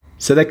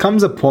So there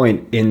comes a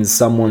point in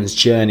someone's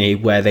journey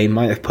where they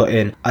might have put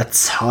in a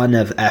ton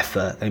of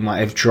effort. They might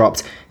have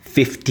dropped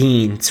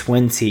 15,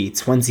 20,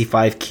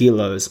 25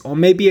 kilos, or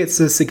maybe it's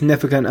a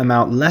significant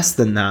amount less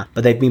than that,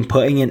 but they've been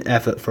putting in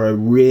effort for a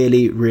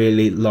really,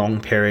 really long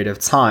period of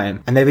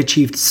time, and they've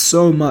achieved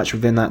so much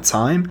within that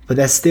time, but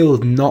they're still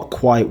not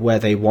quite where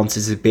they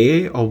wanted to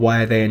be or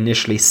where they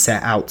initially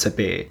set out to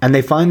be. And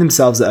they find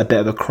themselves at a bit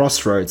of a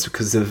crossroads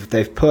because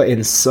they've put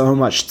in so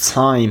much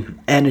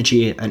time,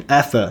 energy, and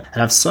effort,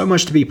 and have so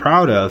much to be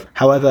proud of.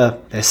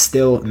 However, they're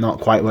still not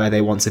quite where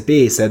they want to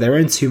be, so they're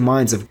in two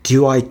minds of,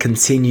 do I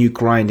continue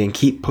grinding,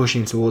 keep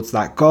pushing towards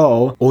that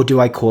goal, or do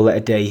I call it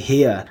a day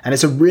here? And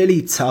it's a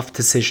really tough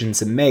decision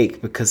to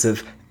make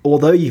because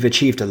although you've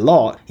achieved a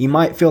lot, you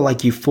might feel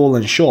like you've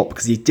fallen short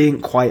because you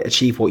didn't quite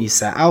achieve what you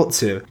set out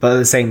to. But at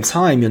the same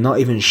time, you're not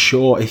even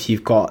sure if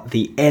you've got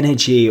the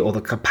energy or the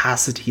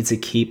capacity to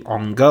keep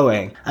on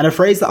going. And a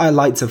phrase that I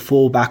like to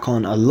fall back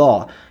on a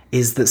lot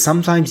is that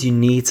sometimes you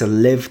need to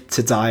live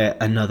to diet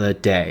another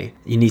day.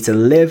 You need to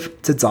live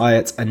to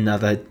diet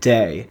another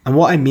day. And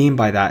what I mean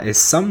by that is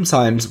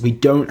sometimes we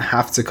don't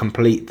have to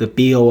complete the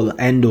be-all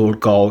end-all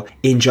goal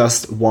in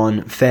just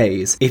one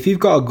phase. If you've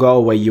got a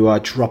goal where you are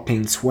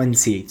dropping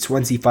 20,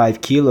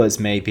 25 kilos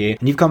maybe,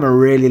 and you've come a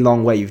really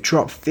long way, you've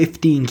dropped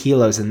 15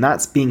 kilos, and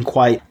that's been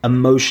quite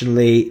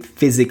emotionally,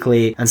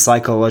 physically, and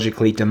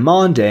psychologically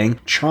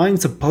demanding, trying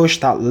to push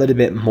that little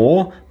bit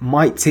more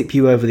might tip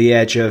you over the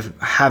edge of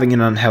having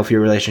an unhealthy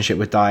relationship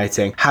with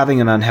dieting, having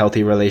an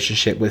unhealthy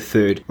relationship with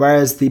food.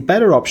 Whereas the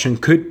better option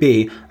could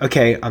be,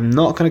 okay, I'm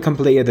not going to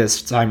complete it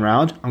this time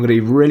around. I'm going to be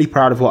really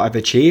proud of what I've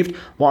achieved.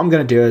 What I'm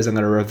going to do is I'm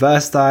going to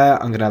reverse diet.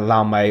 I'm going to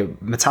allow my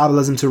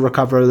metabolism to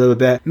recover a little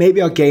bit.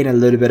 Maybe I'll gain a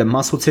little bit of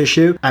muscle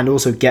tissue and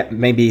also get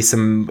maybe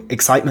some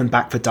excitement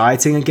back for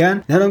dieting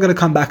again. Then I'm going to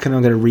come back and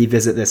I'm going to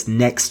revisit this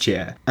next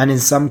year. And in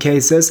some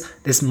cases,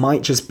 this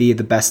might just be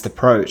the best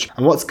approach.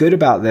 And what's good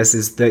about this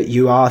is that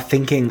you are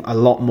thinking a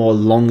lot more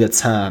longer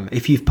term.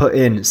 If you've put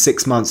in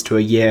 6 months to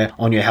a year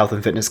on your health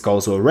and fitness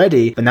goals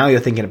already, but now you're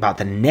thinking about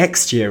the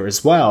next year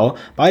as well,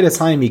 by the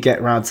time you get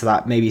around to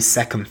that maybe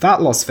second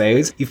fat loss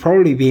phase, you've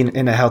probably been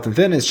in a health and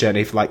fitness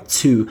journey for like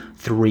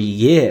 2-3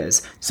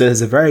 years. So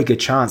there's a very good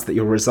chance that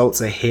your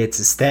results are here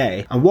to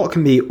stay. And what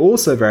can be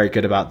also very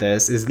good about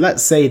this is,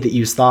 let's say that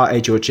you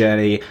started your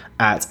journey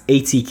at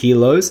 80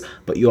 kilos,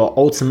 but your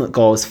ultimate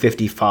goal is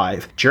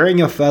 55. During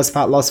your first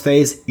fat loss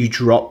phase, you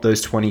drop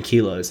those 20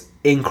 kilos.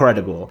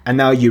 Incredible. And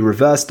now you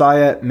reverse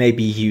diet,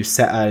 maybe you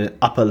set an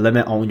upper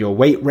limit on your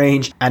weight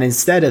range, and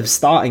instead of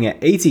starting at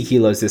 80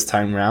 kilos this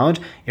time around,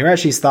 you're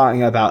actually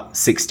starting at about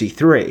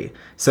 63.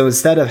 So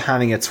instead of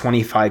having a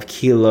 25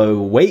 kilo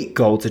weight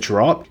goal to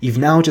drop, you've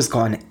now just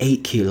got an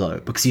 8 kilo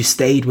because you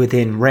stayed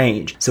within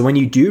range. So when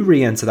you do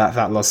re-enter that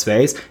fat loss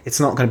phase, it's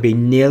not going to be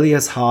nearly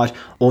as hard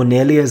or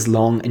nearly as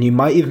long, and you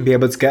might even be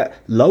able to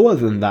get lower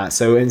than that.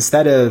 So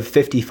instead of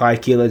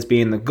 55 kilos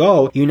being the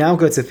goal, you now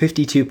go to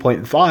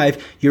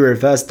 52.5, you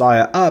reverse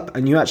diet up,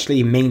 and you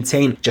actually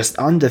maintain just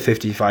under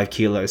 55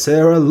 kilos. So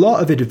there are a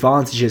lot of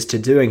advantages to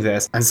doing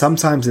this, and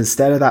sometimes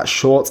instead of that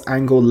short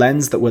angle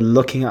lens that we're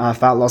looking at our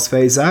fat loss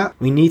phase at,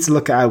 we need to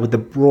look at it with the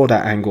broader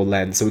angle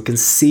lens so we can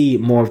see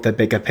more of the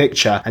bigger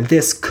picture. And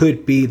this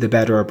could be the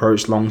better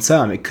approach long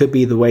term. It could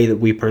be the way that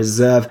we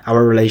preserve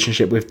our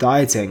relationship with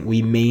dieting.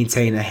 We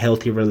maintain a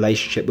healthy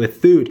relationship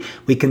with food.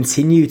 We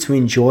continue to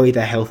enjoy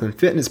the health and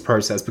fitness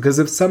process, because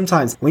of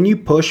sometimes when you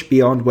push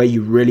beyond where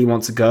you really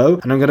want to go,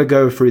 and I'm going to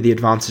go through the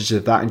advantages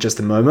of that in just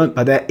a moment,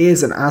 but there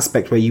is an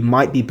aspect where you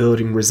might be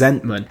building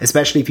resentment,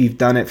 especially if you've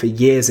done it for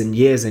years and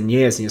years and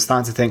years, and you're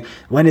starting to think,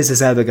 when is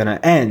this ever going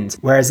to end?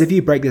 Whereas if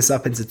you break this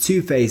up into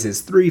 2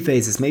 phases, 3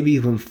 phases, maybe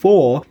even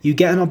 4, you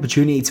get an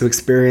opportunity to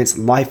experience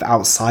life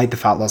outside the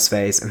fat loss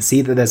phase and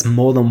see that there's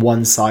more than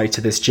one side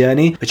to this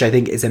journey, which I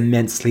think is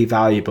immensely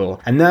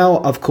valuable. And now,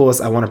 of course,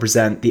 I want to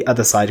present the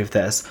other side of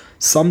this.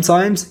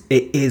 Sometimes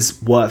it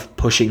is worth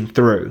pushing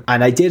through.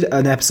 And I did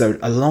an episode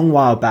a long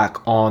while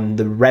back on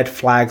the red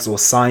flags or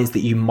signs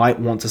that you might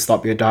want to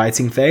stop your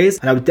dieting phase.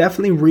 And I would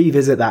definitely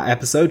revisit that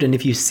episode. And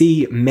if you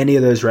see many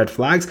of those red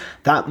flags,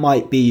 that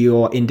might be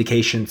your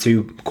indication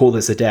to call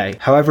this a day.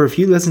 However, if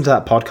you listen to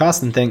that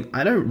podcast and think,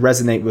 I don't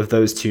resonate with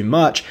those too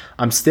much,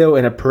 I'm still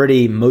in a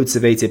pretty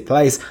motivated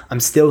place, I'm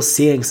still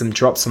seeing some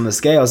drops on the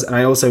scales, and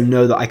I also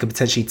know that I could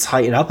potentially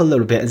tighten up a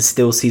little bit and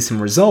still see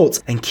some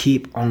results, and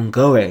keep on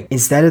going.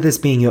 Instead of this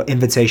being your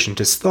invitation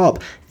to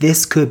stop,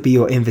 this could be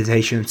your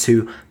invitation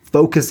to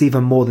focus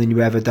even more than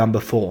you've ever done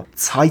before.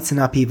 Tighten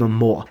up even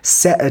more.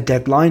 Set a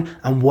deadline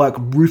and work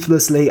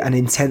ruthlessly and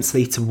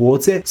intensely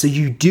towards it so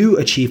you do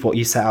achieve what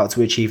you set out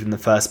to achieve in the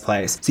first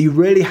place. So you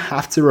really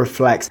have to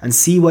reflect and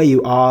see where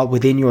you are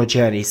within your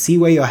journey. See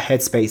where your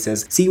headspace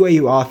is. See where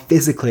you are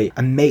physically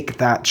and make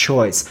that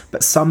choice.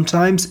 But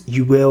sometimes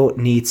you will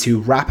need to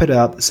wrap it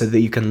up so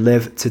that you can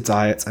live to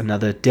diet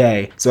another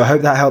day. So I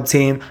hope that helped,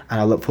 team, and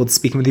I look forward to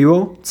speaking with you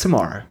all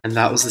tomorrow. And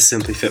that was the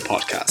Simply Fit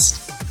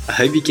podcast. I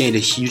hope you gained a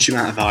huge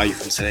amount of value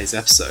from today's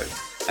episode.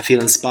 I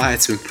feel inspired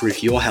to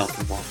improve your health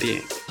and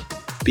well-being.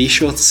 be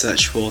sure to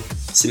search for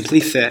Simply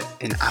Fit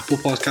in Apple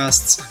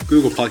Podcasts,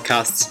 Google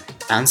Podcasts,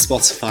 and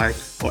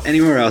Spotify, or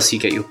anywhere else you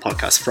get your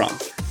podcast from.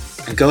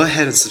 And go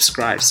ahead and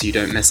subscribe so you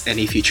don't miss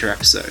any future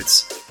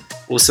episodes.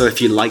 Also,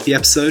 if you like the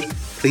episode,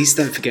 please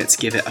don't forget to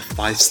give it a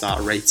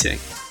 5-star rating.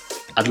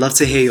 I'd love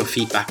to hear your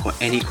feedback or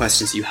any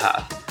questions you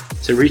have.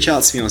 So reach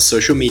out to me on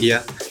social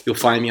media. You'll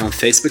find me on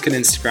Facebook and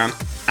Instagram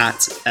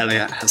at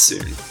Elliot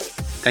Hassoun.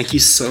 Thank you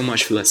so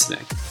much for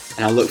listening,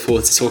 and I look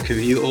forward to talking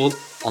with you all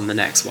on the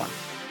next one.